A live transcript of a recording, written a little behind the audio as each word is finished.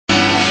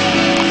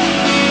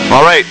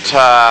Alright,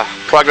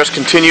 progress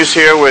continues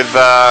here with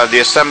the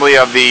assembly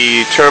of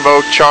the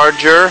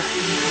turbocharger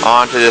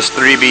onto this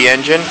 3B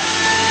engine.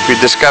 We've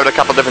discovered a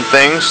couple different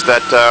things,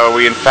 that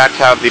we in fact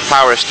have the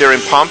power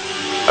steering pump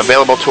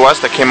available to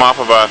us that came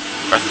off of a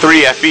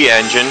 3FE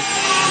engine,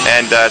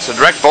 and it's a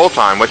direct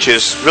bolt-on, which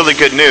is really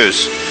good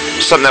news.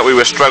 Something that we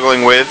were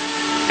struggling with,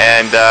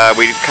 and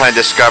we kind of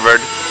discovered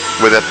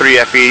with a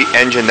 3FE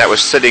engine that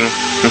was sitting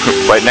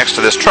right next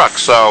to this truck.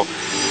 So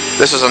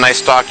this is a nice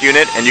stock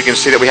unit, and you can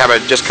see that we have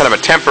just kind of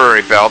a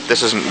temporary belt.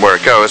 This isn't where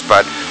it goes,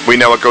 but we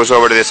know it goes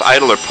over to this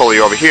idler pulley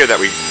over here that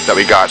we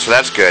got, so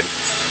that's good.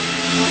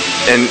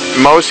 And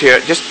Mo's here.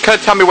 Just kind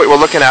of tell me what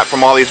we're looking at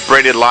from all these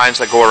braided lines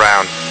that go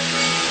around.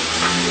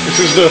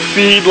 This is the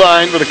feed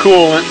line for the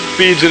coolant.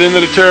 Feeds it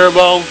into the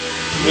turbo.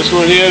 This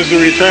one here is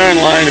the return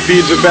line. It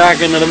feeds it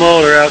back into the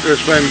motor after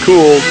it's been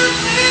cooled.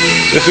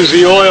 This is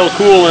the oil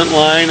coolant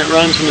line. It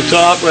runs from the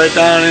top right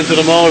down into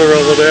the motor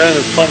over there, and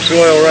it pumps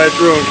oil right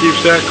through and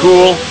keeps that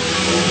cool.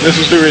 This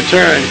is the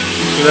return.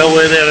 So that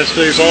way it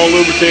stays all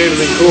lubricated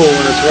and cool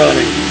when it's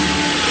running.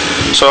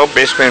 So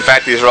basically, in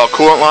fact, these are all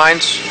coolant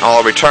lines,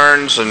 all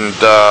returns, and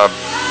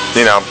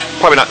you know,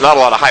 probably not a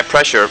lot of high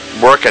pressure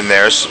work in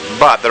theirs,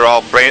 but they're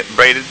all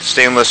braided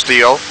stainless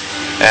steel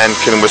and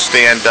can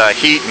withstand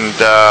heat and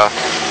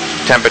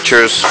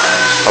temperatures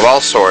of all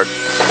sort.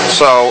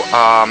 So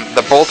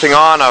the bolting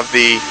on of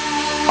the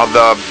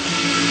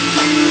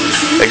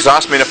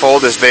exhaust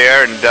manifold is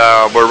there,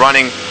 and we're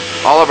running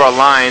all of our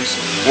lines.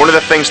 One of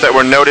the things that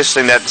we're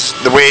noticing, that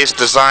the way it's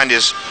designed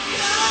is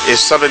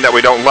something that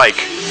we don't like.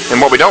 And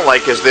what we don't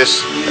like is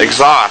this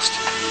exhaust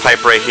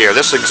pipe right here.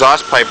 This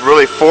exhaust pipe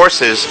really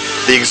forces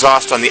the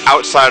exhaust on the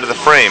outside of the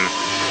frame,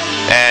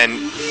 and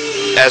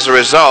as a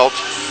result,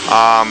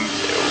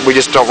 we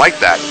just don't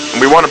like that.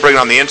 We want to bring it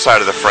on the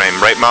inside of the frame,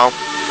 right, Mo?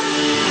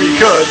 We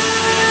could.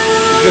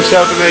 We just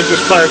have to make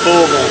this pipe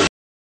over.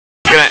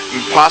 We're going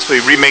to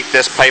possibly remake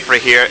this pipe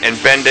right here and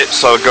bend it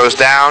so it goes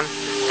down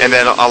and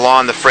then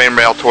along the frame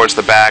rail towards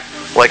the back,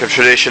 like a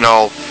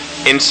traditional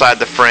inside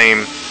the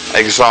frame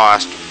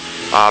exhaust.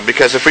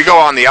 Because if we go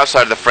on the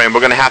outside of the frame,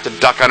 we're going to have to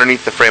duck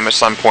underneath the frame at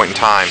some point in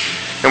time,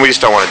 and we just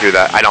don't want to do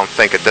that, I don't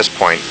think, at this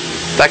point.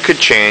 That could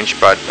change,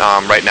 but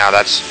right now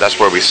that's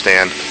where we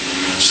stand.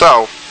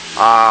 So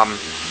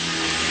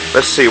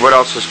let's see what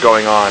else is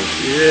going on.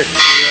 Yeah,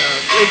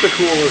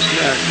 intercooler is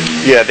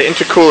next. Yeah, the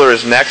intercooler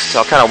is next.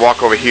 I'll kind of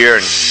walk over here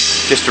and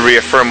just to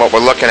reaffirm what we're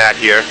looking at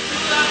here.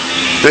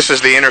 This is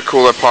the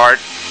intercooler part,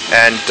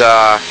 and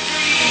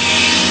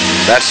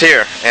that's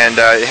here, and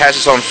it has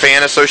its own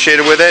fan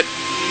associated with it.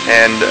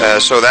 And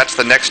so that's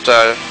the next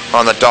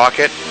on the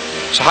docket.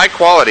 It's a high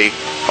quality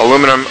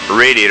aluminum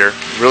radiator,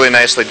 really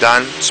nicely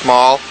done,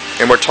 small,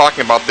 and we're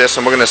talking about this,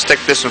 and we're going to stick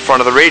this in front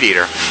of the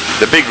radiator,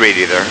 the big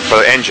radiator for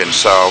the engine.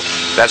 So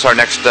that's our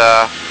next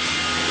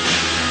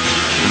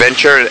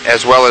venture,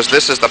 as well as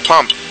this is the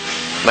pump.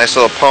 Nice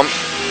little pump,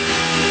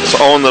 its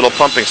own little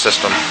pumping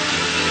system.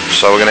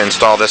 So we're going to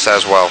install this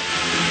as well.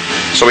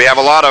 So we have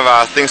a lot of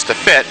things to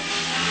fit,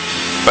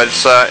 but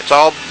it's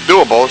all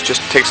doable. It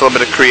just takes a little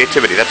bit of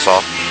creativity, that's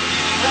all.